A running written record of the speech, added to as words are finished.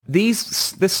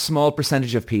this small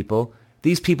percentage of people,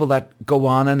 these people that go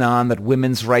on that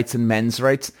women's rights and men's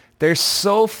rights, they're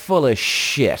so full of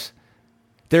shit.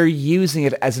 They're using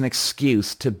it as an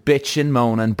excuse to bitch and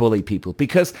moan and bully people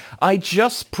because I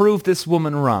just proved this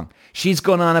woman wrong. She's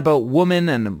gone on about woman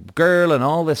and girl and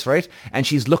all this, right? And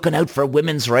she's looking out for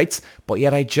women's rights. But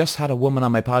yet I just had a woman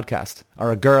on my podcast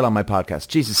or a girl on my podcast.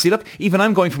 Jesus, see, look, even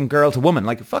I'm going from girl to woman.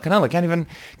 Like, fucking hell, I can't even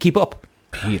keep up.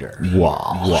 Peter.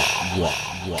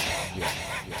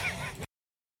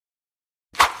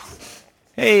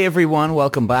 Hey, everyone.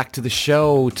 Welcome back to the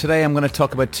show. Today I'm going to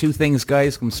talk about two things,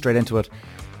 guys. Come straight into it.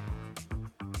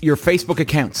 Your Facebook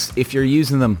accounts, if you're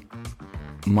using them.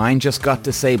 Mine just got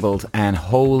disabled and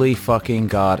holy fucking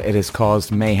God, it has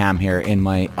caused mayhem here in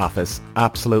my office.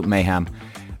 Absolute mayhem.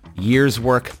 Years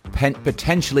work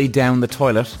potentially down the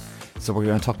toilet. So we're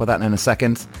going to talk about that in a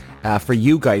second. For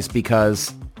you guys,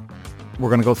 because we're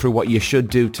going to go through what you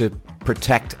should do to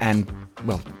protect and,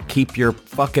 well, keep your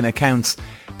fucking accounts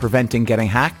preventing getting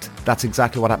hacked. That's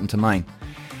exactly what happened to mine.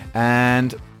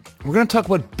 And we're going to talk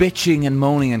about bitching and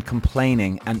moaning and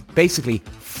complaining and basically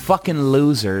fucking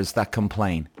losers that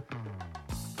complain.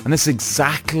 And this is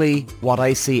exactly what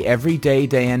I see every day,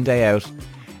 day in, day out.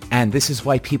 And this is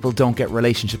why people don't get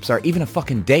relationships or even a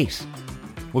fucking date.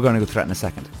 We're going to go through that in a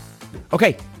second.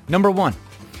 Okay, number one.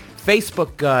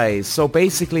 Facebook, guys. So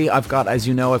basically, I've got my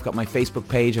Facebook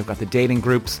page. I've got the dating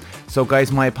groups. So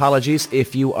guys, my apologies.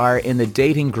 If you are in the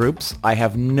dating groups, I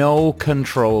have no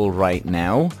control right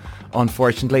now.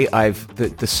 Unfortunately,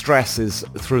 the stress is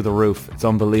through the roof. It's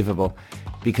unbelievable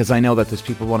because I know that there's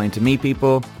people wanting to meet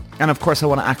people. And of course, I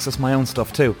want to access my own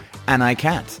stuff too. And I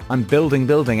can't. I'm building.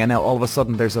 And now all of a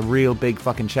sudden, there's a real big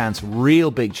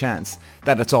chance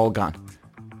that it's all gone.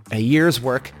 A year's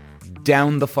work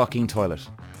down the fucking toilet.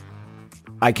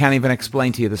 I can't even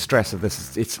explain to you the stress of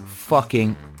this. It's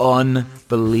fucking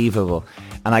unbelievable.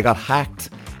 And I got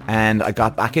hacked and I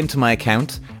got back into my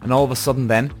account and all of a sudden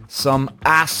then some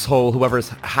asshole, whoever's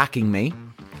hacking me,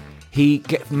 he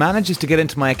manages to get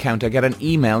into my account. I get an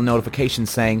email notification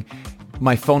saying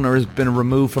my phone number has been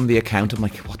removed from the account. I'm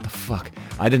like, what the fuck?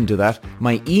 I didn't do that.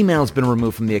 My email's been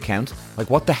removed from the account. Like,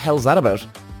 what the hell's that about?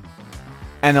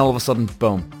 And all of a sudden,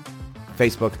 boom,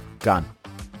 Facebook gone.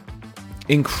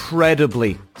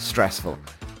 Incredibly stressful.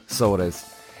 So it is.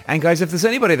 And guys, if there's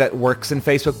anybody that works in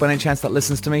Facebook by any chance that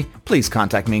listens to me, please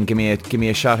contact me and give me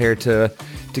a shot here to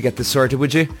get this sorted,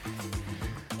 would you?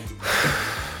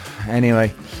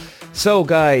 Anyway, so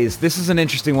guys, this is an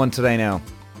interesting one today now.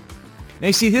 Now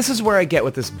you see, this is where I get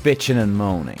with this bitching and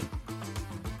moaning.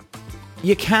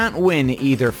 You can't win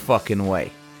either fucking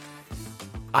way.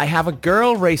 I have a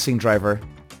girl racing driver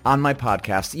on my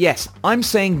podcast. Yes, I'm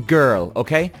saying girl,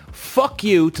 okay? Fuck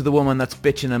you to the woman that's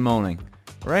bitching and moaning,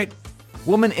 right?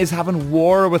 Woman is having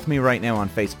war with me right now on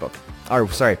Facebook. Or,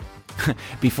 sorry,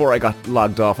 before I got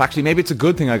logged off. Actually, maybe it's a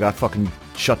good thing I got fucking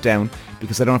shut down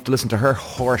because I don't have to listen to her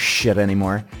horse shit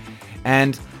anymore.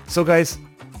 And so, guys,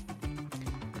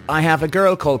 I have a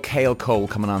girl called Kale Cole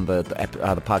coming on the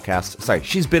podcast. Sorry,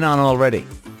 she's been on already.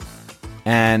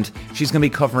 And she's going to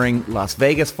be covering Las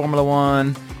Vegas Formula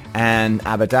 1 and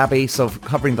Abu Dhabi, so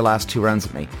covering the last two rounds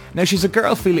with me. Now, she's a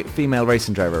girl female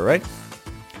racing driver, right?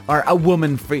 Or a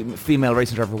woman female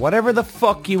racing driver, whatever the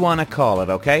fuck you want to call it,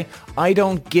 okay? I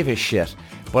don't give a shit.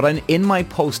 But in my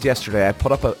post yesterday, I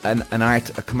put up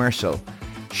a commercial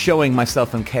showing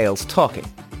myself and Kale's talking.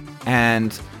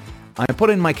 And I put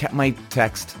in my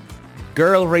text,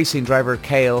 girl racing driver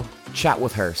Kale, chat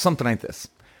with her, something like this.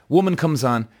 Woman comes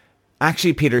on.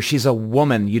 Actually, Peter, she's a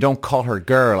woman. You don't call her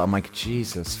girl. I'm like,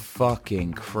 Jesus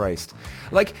fucking Christ.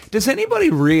 Like, does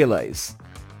anybody realize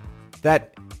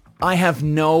that I have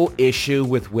no issue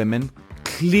with women?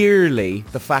 Clearly,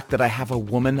 the fact that I have a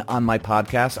woman on my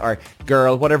podcast, or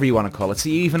girl, whatever you want to call it.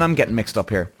 See, even I'm getting mixed up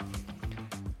here.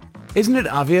 Isn't it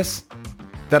obvious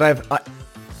that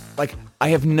I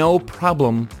have no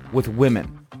problem with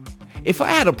women? If I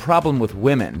had a problem with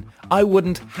women, I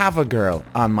wouldn't have a girl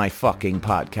on my fucking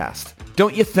podcast.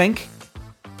 Don't you think?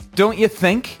 Don't you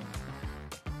think?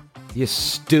 You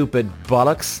stupid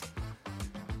bollocks.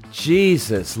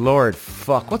 Jesus, Lord,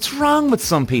 fuck. What's wrong with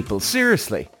some people?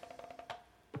 Seriously.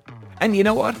 And you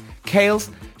know what?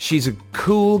 She's a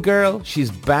cool girl.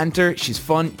 She's banter. She's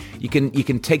fun. You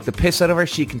can take the piss out of her.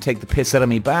 She can take the piss out of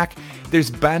me back. There's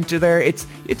banter there.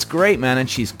 It's great, man. And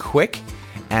she's quick.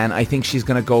 And I think she's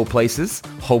going to go places.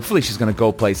 Hopefully she's going to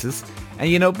go places.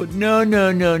 And but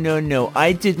no.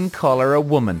 I didn't call her a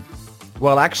woman.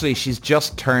 Well, actually, she's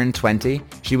just turned 20.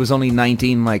 She was only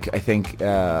 19, I think,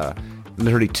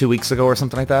 literally 2 weeks ago or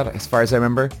something like that, as far as I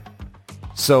remember.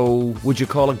 So, would you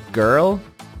call a girl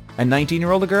A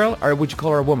 19-year-old a girl, or would you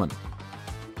call her a woman?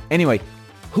 Anyway,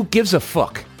 who gives a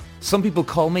fuck? Some people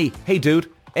call me, hey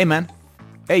dude, hey man,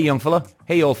 hey young fella,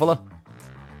 hey old fella,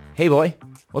 hey boy,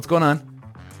 what's going on?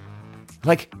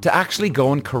 Like, to actually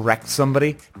go and correct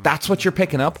somebody, that's what you're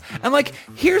picking up. And like,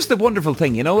 here's the wonderful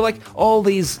thing, you know, like all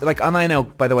these, like, and I know,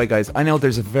 by the way guys, I know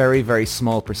there's a very, very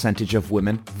small percentage of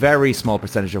women, very small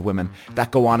percentage of women that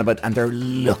go on about and they're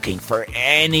looking for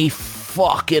any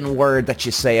fucking word that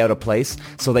you say out of place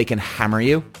so they can hammer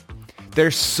you.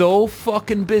 They're so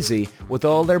fucking busy with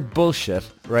all their bullshit,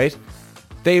 right?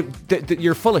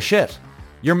 You're full of shit.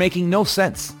 You're making no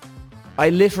sense. I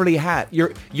literally had,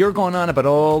 you're going on about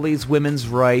all these women's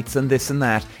rights and this and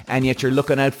that, and yet you're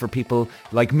looking out for people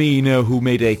like me now who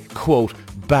made a, quote,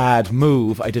 bad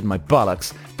move. I did my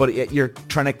bollocks, but you're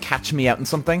trying to catch me out in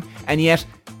something, and yet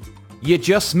you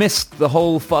just missed the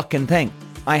whole fucking thing.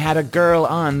 I had a girl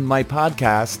on my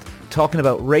podcast talking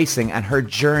about racing and her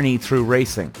journey through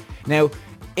racing. Now,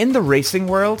 in the racing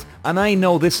world, and I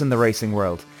know this in the racing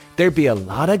world, there'd be a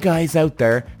lot of guys out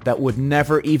there that would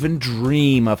never even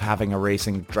dream of having a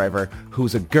racing driver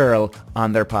who's a girl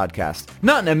on their podcast.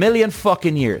 Not in a million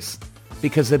fucking years.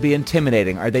 Because they'd be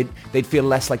intimidating or they'd feel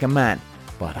less like a man.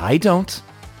 But I don't.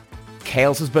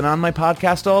 Kales has been on my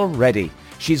podcast already.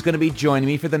 She's going to be joining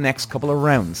me for the next couple of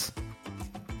rounds.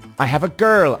 I have a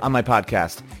girl on my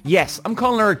podcast. Yes, I'm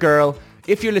calling her a girl.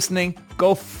 If you're listening,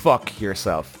 go fuck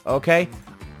yourself, okay?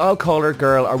 I'll call her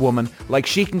girl or woman, like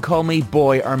she can call me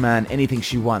boy or man, anything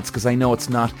she wants, because I know it's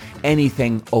not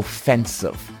anything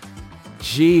offensive.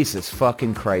 Jesus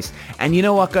fucking Christ. And you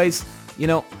know what, guys? You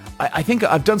know, I think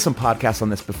I've done some podcasts on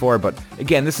this before, but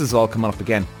again, this is all coming up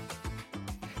again.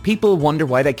 People wonder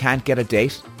why they can't get a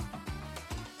date.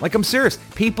 Like, I'm serious.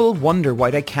 People wonder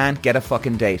why they can't get a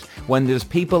fucking date when there's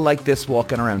people like this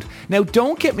walking around. Now,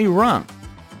 don't get me wrong.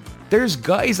 There's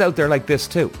guys out there like this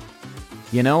too.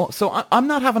 You know, so I'm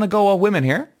not having a go at women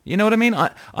here. You know what I mean?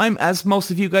 I'm, as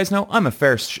most of you guys know, I'm a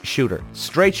fair shooter.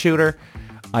 Straight shooter.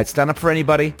 I'd stand up for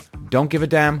anybody. Don't give a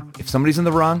damn. If somebody's in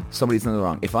the wrong, somebody's in the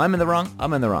wrong. If I'm in the wrong,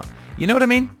 I'm in the wrong. You know what I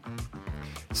mean?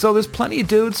 So there's plenty of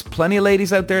dudes, plenty of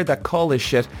ladies out there that call this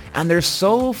shit, and they're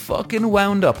so fucking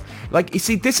wound up. Like, you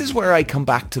see, this is where I come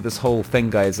back to this whole thing,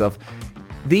 guys, of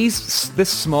this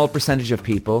small percentage of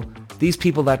people, these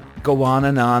people that go on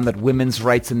and on, that women's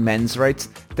rights and men's rights,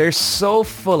 they're so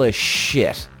full of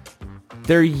shit.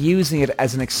 They're using it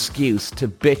as an excuse to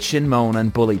bitch and moan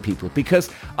and bully people, because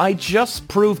I just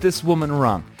proved this woman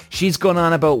wrong. She's gone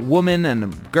on about woman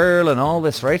and girl and all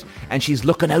this, right? And she's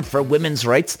looking out for women's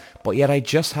rights, but yet I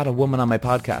just had a woman on my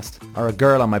podcast, or a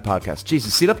girl on my podcast.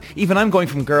 Jesus, see, look, even I'm going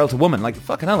from girl to woman. Like,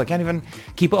 fucking hell, I can't even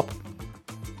keep up.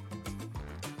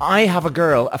 I have a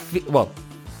girl,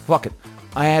 fuck it.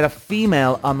 I had a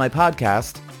female on my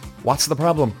podcast. What's the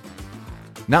problem?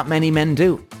 Not many men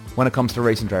do when it comes to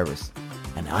racing drivers.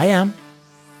 And I am.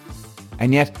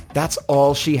 And yet, that's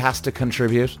all she has to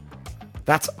contribute.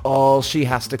 That's all she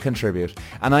has to contribute.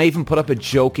 And I even put up a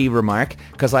jokey remark,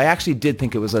 because I actually did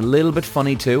think it was a little bit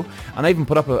funny too. And I even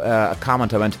put up a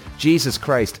comment. I went, Jesus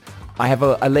Christ, I have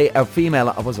a female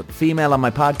on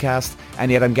my podcast,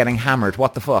 and yet I'm getting hammered.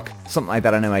 What the fuck? Something like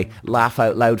that anyway. Laugh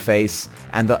out loud face,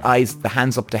 and the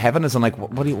hands up to heaven, as I'm like,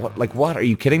 what? Are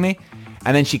you kidding me?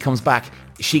 And then she comes back.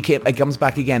 Comes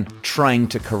back again, trying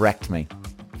to correct me.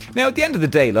 Now, at the end of the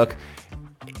day, look,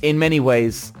 in many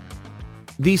ways,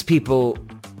 these people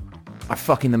are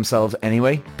fucking themselves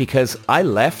anyway, because I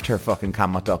left her fucking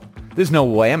comment up. There's no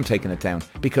way I'm taking it down,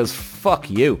 because fuck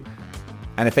you.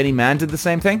 And if any man did the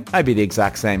same thing, I'd be the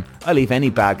exact same. I leave any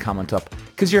bad comment up,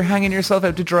 because you're hanging yourself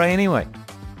out to dry anyway.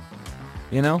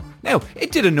 You know? Now,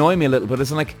 it did annoy me a little bit.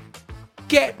 It's like,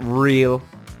 get real.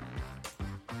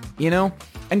 You know?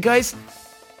 And guys,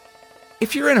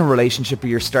 if you're in a relationship, or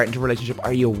you're starting a relationship,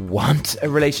 or you want a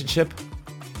relationship,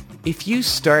 if you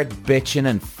start bitching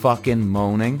and fucking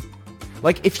moaning,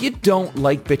 like, if you don't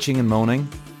like bitching and moaning,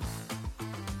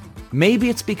 maybe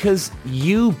it's because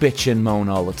you bitch and moan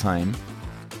all the time,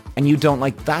 and you don't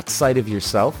like that side of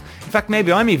yourself. In fact,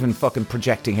 maybe I'm even fucking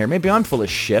projecting here. Maybe I'm full of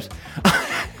shit.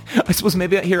 I suppose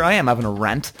maybe here I am having a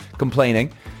rant,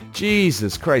 complaining.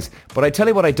 Jesus Christ. But I tell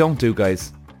you what I don't do,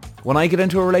 guys. When I get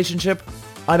into a relationship,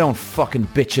 I don't fucking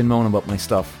bitch and moan about my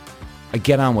stuff. I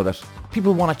get on with it.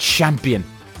 People want a champion.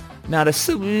 Not a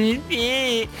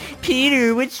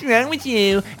Peter, what's wrong with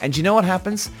you? And you know what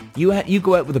happens? You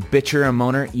go out with a bitcher and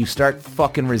moaner, you start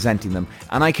fucking resenting them.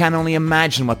 And I can only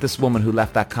imagine what this woman who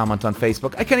left that comment on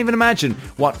Facebook, I can't even imagine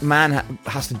what man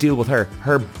has to deal with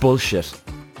her bullshit.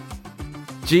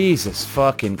 Jesus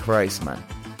fucking Christ, man.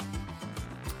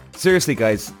 Seriously,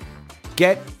 guys,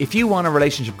 if you want a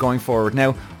relationship going forward,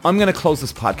 now I'm going to close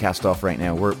this podcast off right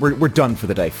now. We're done for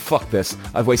the day. Fuck this.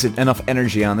 I've wasted enough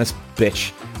energy on this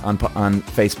bitch on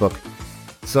Facebook.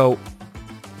 So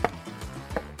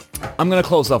I'm going to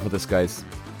close off with this, guys.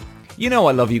 You know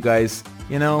I love you guys,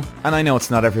 you know, and I know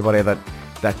it's not everybody that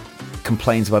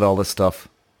complains about all this stuff.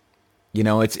 You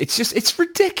know, it's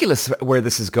ridiculous where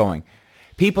this is going.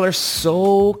 People are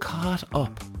so caught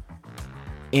up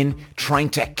in trying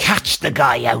to catch the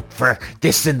guy out for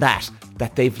this and that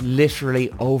they've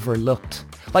literally overlooked.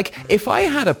 Like, if I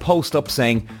had a post up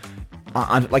saying,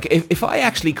 if I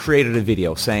actually created a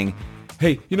video saying,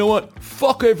 hey, you know what?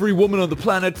 Fuck every woman on the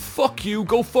planet. Fuck you.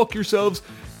 Go fuck yourselves.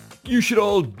 You should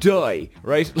all die,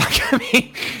 right? Like,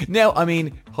 I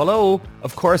mean, hello?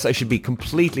 Of course I should be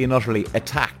completely and utterly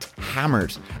attacked,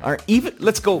 hammered, or even,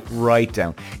 let's go right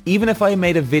down. Even if I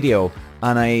made a video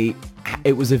and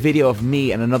it was a video of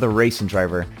me and another racing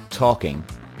driver talking.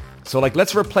 So, like,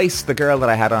 let's replace the girl that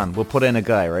I had on. We'll put in a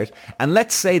guy, right? And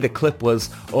let's say the clip was,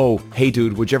 oh, hey,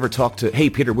 dude, hey,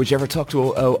 Peter, would you ever talk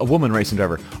to a woman racing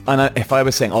driver? And if I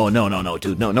was saying, oh, no,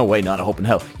 dude, no way, not a hope in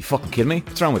hell. You fucking kidding me?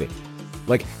 What's wrong with you?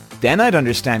 Like, then I'd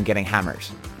understand getting hammered,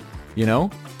 you know?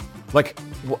 Like,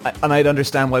 and I'd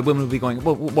understand why women would be going,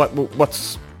 well,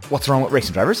 what's wrong with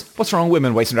racing drivers? What's wrong with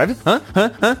women racing drivers?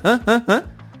 Huh?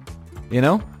 You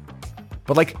know?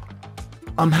 But, like,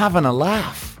 I'm having a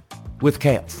laugh with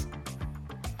chaos.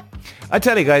 I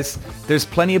tell you guys, there's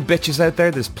plenty of bitches out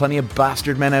there, there's plenty of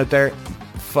bastard men out there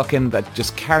fucking that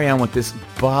just carry on with this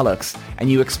bollocks,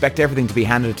 and you expect everything to be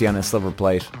handed to you on a silver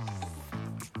plate.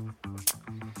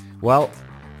 Well,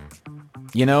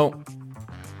 you know,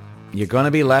 you're going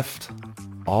to be left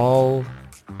all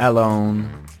alone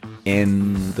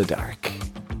in the dark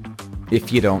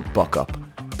if you don't buck up,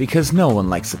 because no one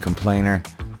likes a complainer.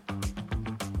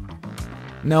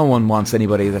 No one wants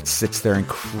anybody that sits there and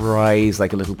cries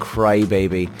like a little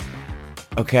crybaby.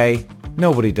 Okay?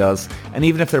 Nobody does. And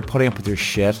even if they're putting up with your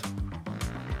shit,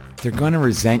 they're going to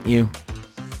resent you.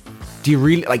 Do you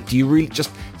really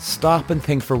just stop and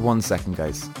think for 1 second,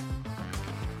 guys?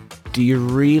 Do you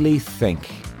really think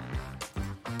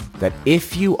that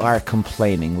if you are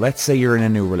complaining, let's say you're in a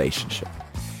new relationship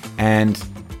and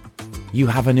you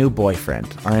have a new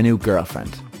boyfriend or a new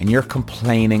girlfriend and you're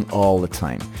complaining all the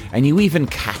time and you even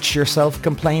catch yourself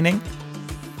complaining,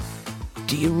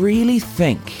 do you really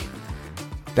think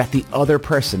that the other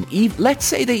person, let's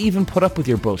say they even put up with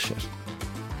your bullshit,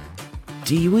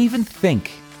 do you even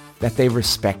think that they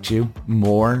respect you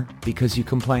more because you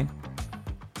complain?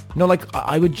 No, like,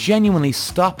 I would genuinely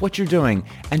stop what you're doing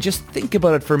and just think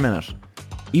about it for a minute.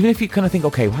 Even if you kind of think,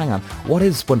 okay, hang on, what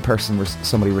is when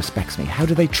somebody respects me? How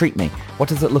do they treat me? What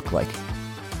does it look like?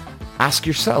 Ask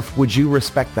yourself, would you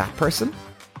respect that person?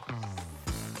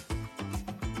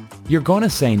 You're going to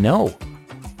say no.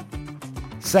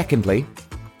 Secondly,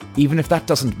 even if that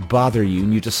doesn't bother you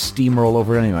and you just steamroll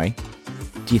over it anyway,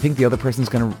 do you think the other person's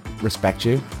going to respect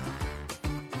you?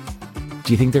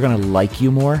 Do you think they're going to like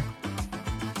you more?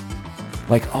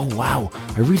 Like, oh wow,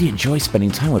 I really enjoy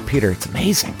spending time with Peter. It's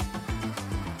amazing.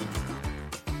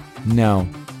 No,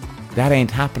 that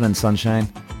ain't happening,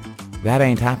 sunshine. That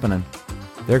ain't happening.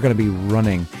 They're going to be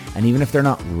running. And even if they're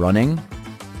not running,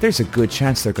 there's a good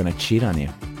chance they're going to cheat on you.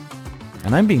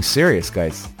 And I'm being serious,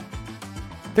 guys.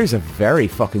 There's a very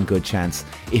fucking good chance.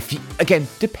 If you, again,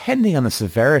 depending on the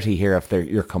severity here, if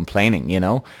you're complaining, you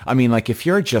know? I mean, like, if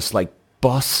you're just like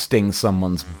busting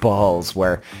someone's balls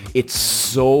where it's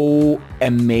so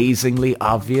amazingly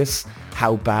obvious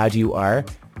how bad you are,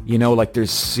 you know, like there's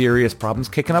serious problems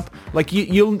kicking up, like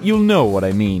you'll know what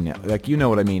I mean. Like, you know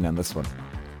what I mean on this one.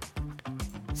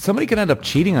 Somebody can end up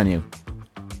cheating on you,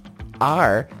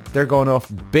 or they're going off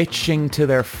bitching to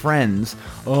their friends.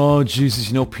 Oh Jesus,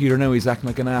 you know, Peter now, he's acting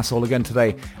like an asshole again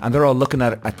today, and they're all looking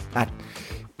at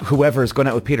whoever's going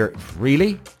out with Peter.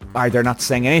 Really? Or they're not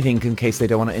saying anything in case they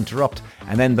don't want to interrupt.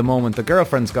 And then the moment the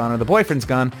girlfriend's gone or the boyfriend's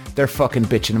gone, they're fucking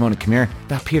bitching and moaning. Come here,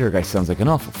 that Peter guy sounds like an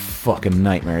awful fucking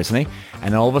nightmare, isn't he?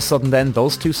 And all of a sudden then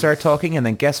those two start talking, and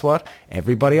then guess what?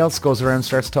 Everybody else goes around and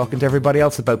starts talking to everybody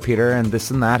else about Peter and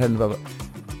this and that and blah, blah.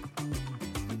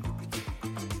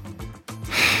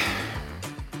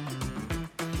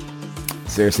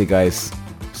 Seriously, guys.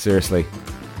 Seriously.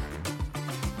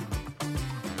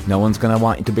 No one's going to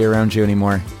want you to be around you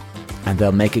anymore. And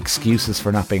they'll make excuses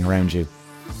for not being around you.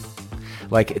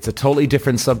 Like, it's a totally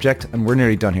different subject, and we're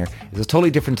nearly done here. It's a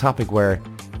totally different topic where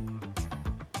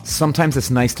sometimes it's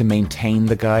nice to maintain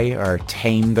the guy, or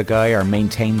tame the guy, or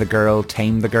maintain the girl,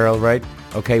 tame the girl, right?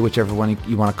 Okay, whichever one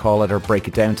you want to call it or break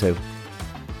it down to.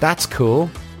 That's cool,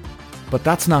 but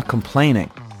that's not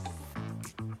complaining.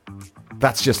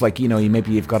 That's just like,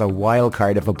 maybe you've got a wild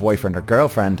card of a boyfriend or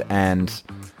girlfriend and...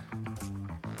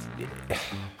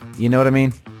 You know what I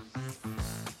mean?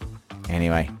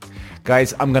 Anyway,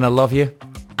 guys, I'm going to love you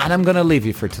and I'm going to leave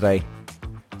you for today.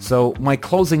 So my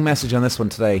closing message on this one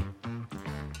today,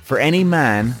 for any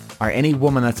man or any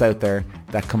woman that's out there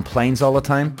that complains all the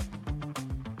time,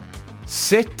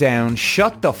 sit down,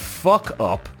 shut the fuck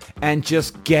up and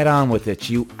just get on with it,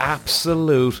 you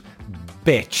absolute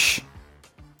bitch.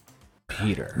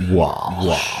 Peter.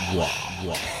 Wow.